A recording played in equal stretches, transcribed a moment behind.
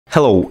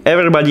Hello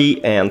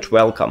everybody and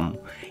welcome!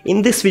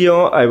 In this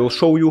video I will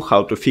show you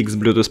how to fix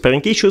Bluetooth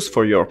pairing issues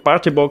for your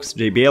PartyBox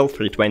JBL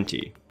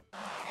 320.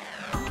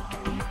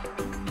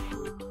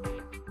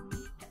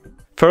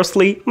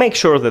 Firstly, make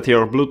sure that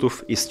your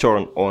Bluetooth is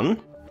turned on.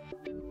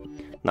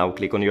 Now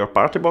click on your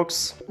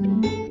PartyBox.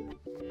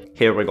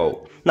 Here we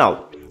go.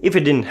 Now, if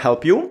it didn't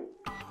help you,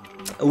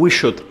 we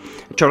should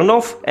turn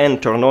off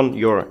and turn on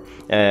your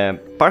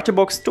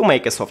PartyBox to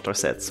make a soft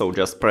reset. So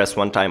just press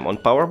one time on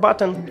power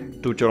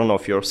button to turn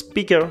off your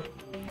speaker,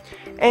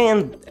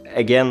 and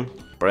again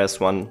press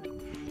one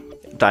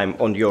time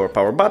on your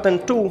power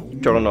button to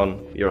turn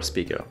on your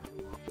speaker.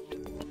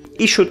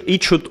 It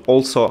should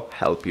also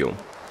help you.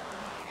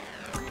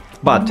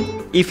 But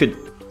if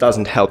it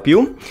doesn't help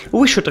you,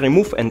 we should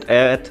remove and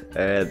add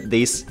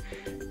this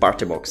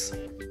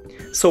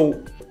PartyBox.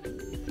 So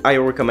I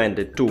recommend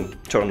it to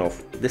turn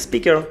off the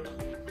speaker,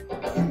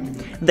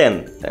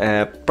 then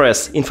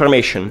press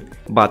information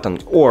button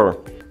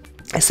or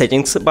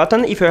settings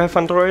button if you have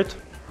Android,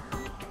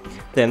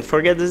 then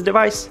forget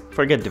device.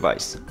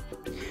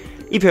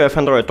 If you have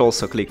Android,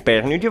 also click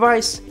pair new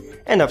device,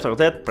 and after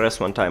that press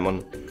one time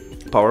on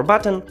power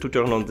button to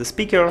turn on the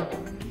speaker,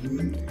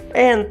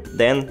 and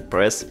then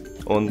press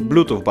on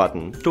Bluetooth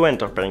button to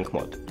enter pairing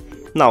mode.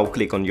 Now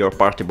click on your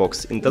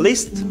PartyBox in the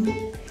list,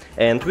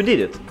 and we did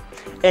it.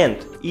 And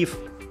if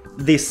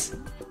this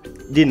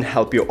didn't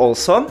help you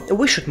also,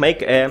 we should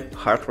make a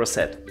hard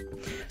reset.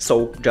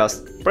 So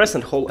just press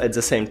and hold at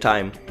the same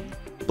time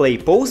play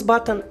pause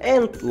button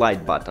and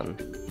light button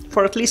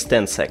for at least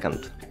 10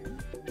 seconds.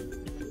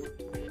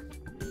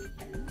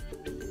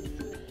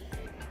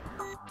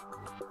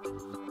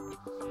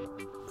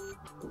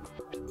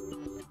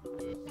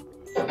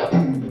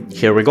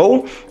 Here we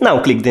go.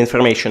 Now click the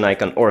information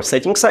icon or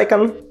settings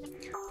icon.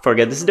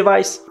 Forget this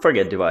device,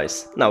 forget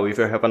device. Now if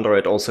you have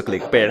Android, also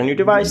click pair new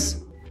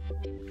device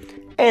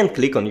and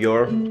click on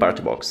your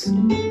PartyBox.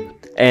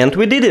 And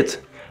we did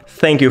it!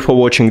 Thank you for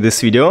watching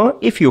this video.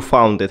 If you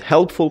found it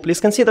helpful, please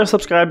consider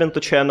subscribing to the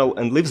channel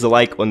and leave the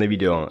like on the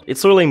video.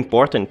 It's really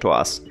important to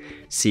us.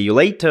 See you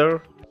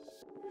later!